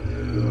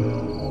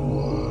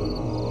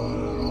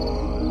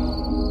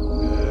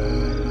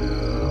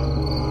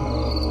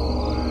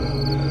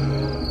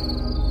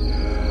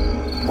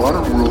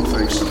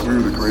thinks that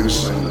we're the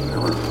greatest thing that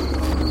ever could have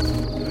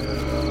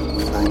done.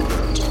 We think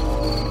that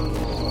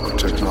our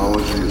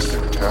technology is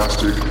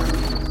fantastic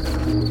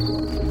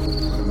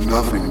and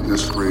nothing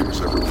this great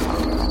has ever been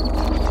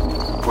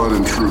done. But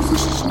in truth,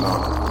 this is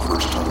not the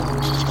first time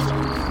this has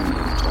happened.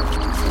 Many times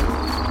before.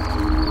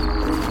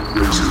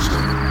 Races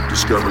have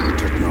discovered the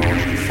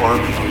technology far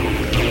beyond what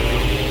we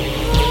have.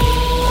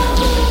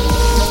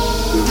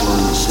 And they've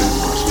learned the same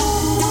lesson.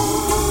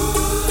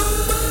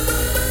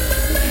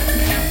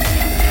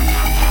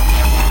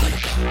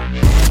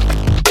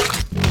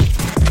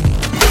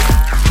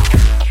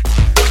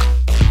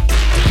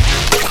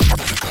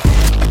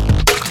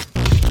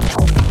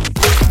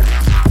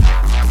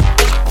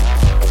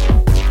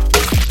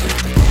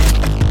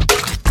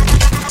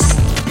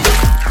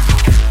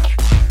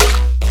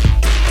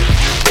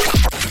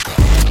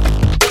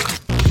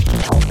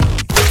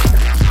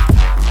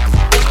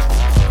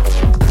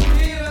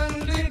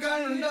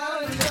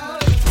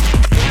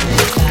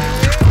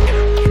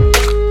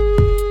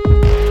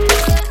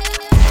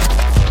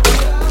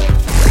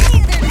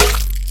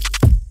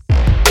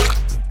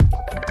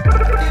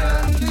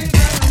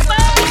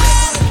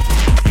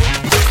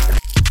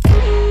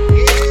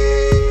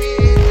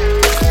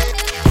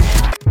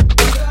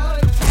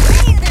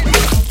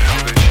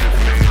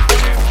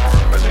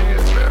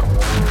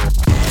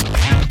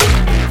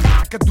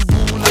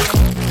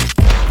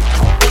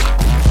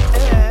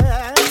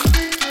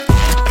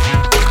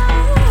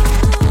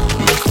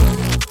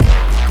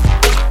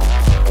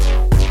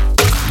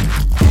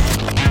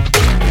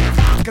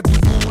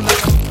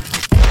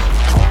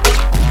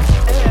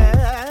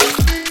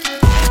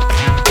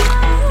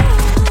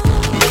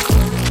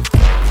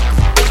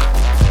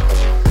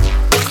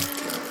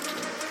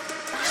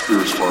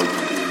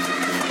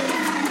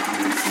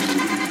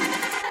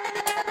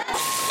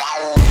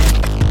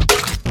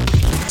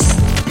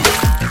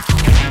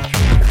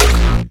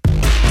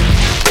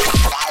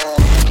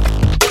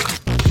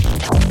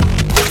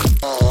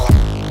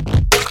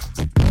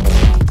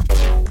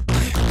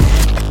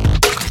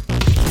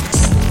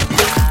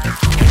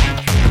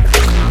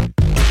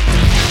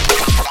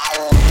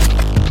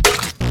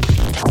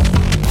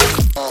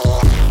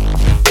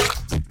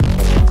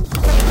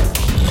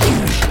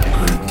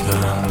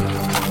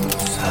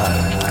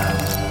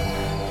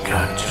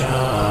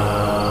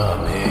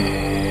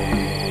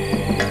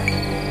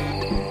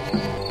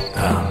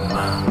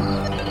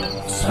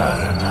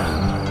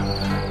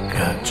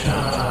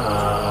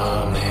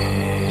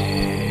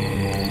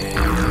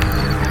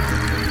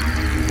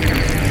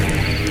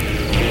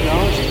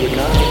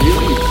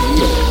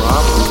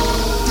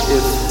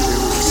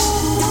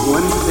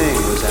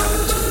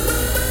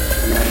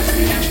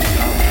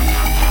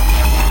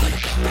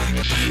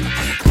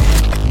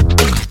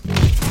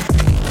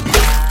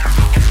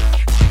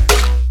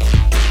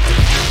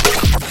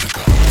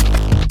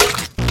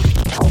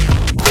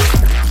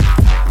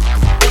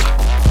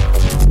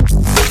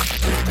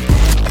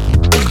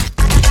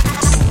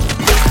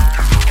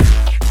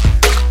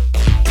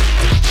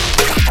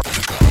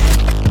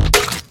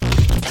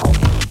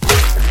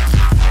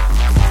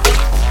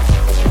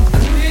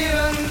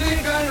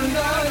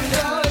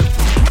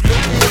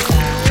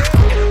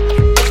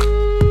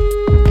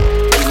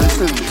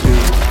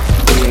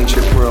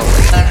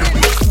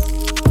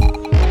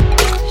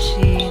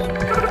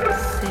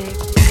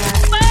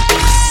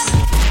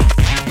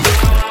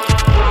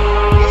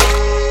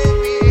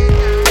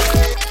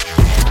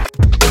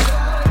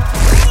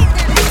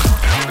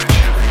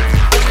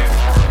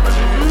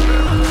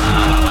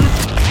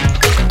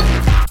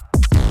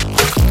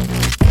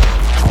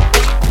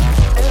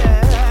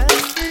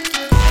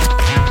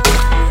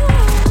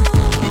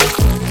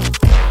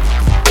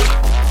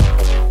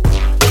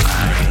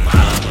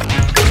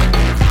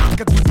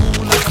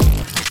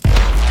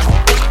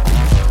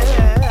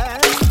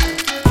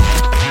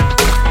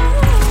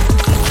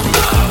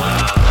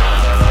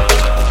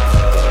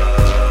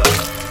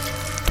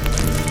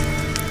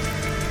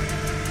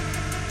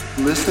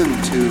 Listen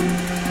to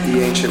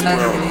the ancient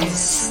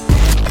world.